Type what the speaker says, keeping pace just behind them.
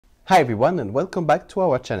Hi everyone and welcome back to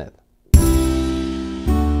our channel.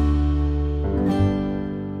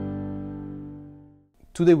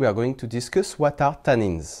 Today we are going to discuss what are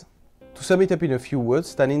tannins. To sum it up in a few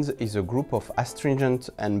words, tannins is a group of astringent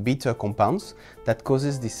and bitter compounds that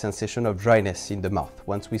causes this sensation of dryness in the mouth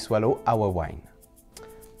once we swallow our wine.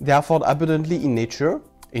 They are found abundantly in nature,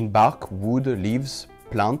 in bark, wood, leaves,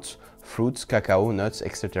 plants, fruits, cacao, nuts,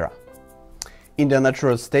 etc. In their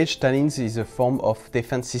natural stage, tannins is a form of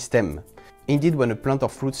defense system. Indeed, when a plant or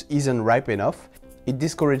fruit isn't ripe enough, it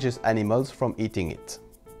discourages animals from eating it.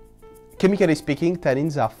 Chemically speaking,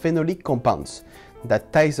 tannins are phenolic compounds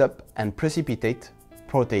that ties up and precipitate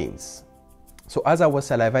proteins. So as our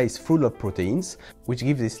saliva is full of proteins, which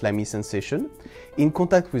give this slimy sensation, in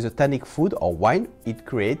contact with a tannic food or wine, it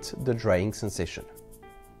creates the drying sensation.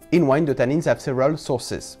 In wine, the tannins have several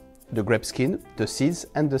sources: the grape skin, the seeds,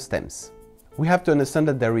 and the stems. We have to understand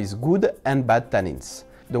that there is good and bad tannins.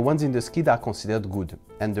 The ones in the skin are considered good,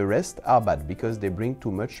 and the rest are bad because they bring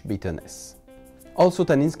too much bitterness. Also,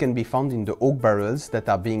 tannins can be found in the oak barrels that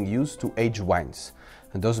are being used to age wines,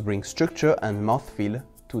 and those bring structure and mouthfeel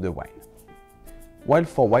to the wine. While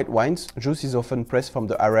for white wines, juice is often pressed from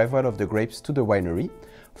the arrival of the grapes to the winery,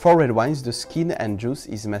 for red wines the skin and juice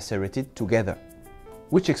is macerated together,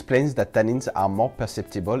 which explains that tannins are more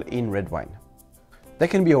perceptible in red wine. There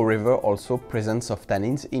can be, however, also presence of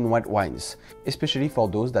tannins in white wines, especially for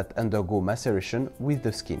those that undergo maceration with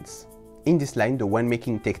the skins. In this line, the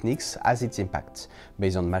winemaking techniques has its impact,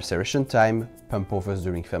 based on maceration time, pump overs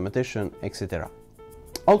during fermentation, etc.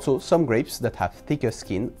 Also, some grapes that have thicker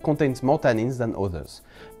skin contains more tannins than others.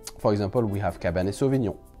 For example, we have Cabernet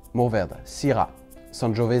Sauvignon, Mourvèdre, Syrah,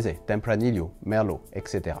 Sangiovese, Tempranillo, Merlot,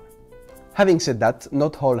 etc. Having said that,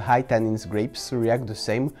 not all high tannins grapes react the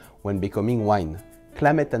same when becoming wine.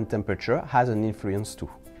 Climate and temperature has an influence too.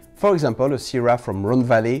 For example, a Syrah from Rhone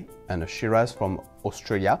Valley and a Shiraz from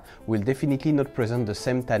Australia will definitely not present the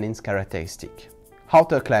same tannins characteristic.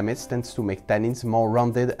 Hotter climates tends to make tannins more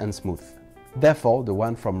rounded and smooth. Therefore, the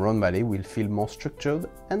one from Rhone Valley will feel more structured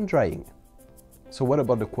and drying. So what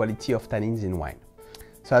about the quality of tannins in wine?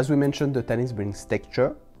 So as we mentioned, the tannins brings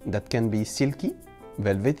texture that can be silky,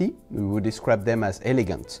 velvety. We would describe them as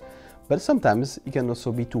elegant, but sometimes it can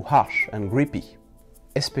also be too harsh and grippy,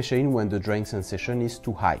 especially when the drying sensation is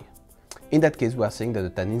too high. In that case, we are saying that the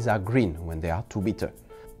tannins are green when they are too bitter.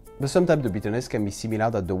 But sometimes the bitterness can be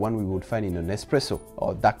similar to the one we would find in an espresso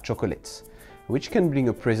or dark chocolates, which can bring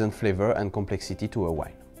a present flavor and complexity to a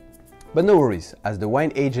wine. But no worries, as the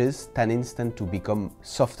wine ages, tannins tend to become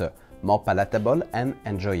softer, more palatable and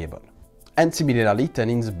enjoyable. And similarly,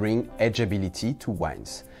 tannins bring ageability to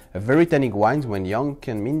wines. A very tannic wine when young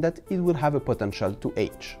can mean that it will have a potential to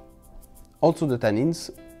age. Also, the tannins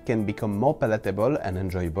can become more palatable and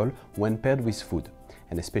enjoyable when paired with food,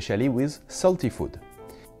 and especially with salty food.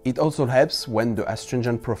 It also helps when the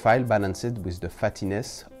astringent profile balances with the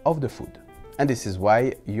fattiness of the food. And this is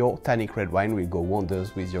why your tannic red wine will go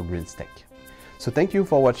wonders with your grilled steak. So thank you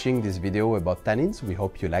for watching this video about tannins. We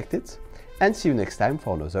hope you liked it, and see you next time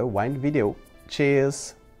for another wine video.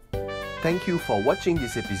 Cheers! Thank you for watching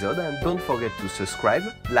this episode, and don't forget to subscribe,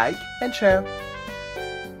 like and share.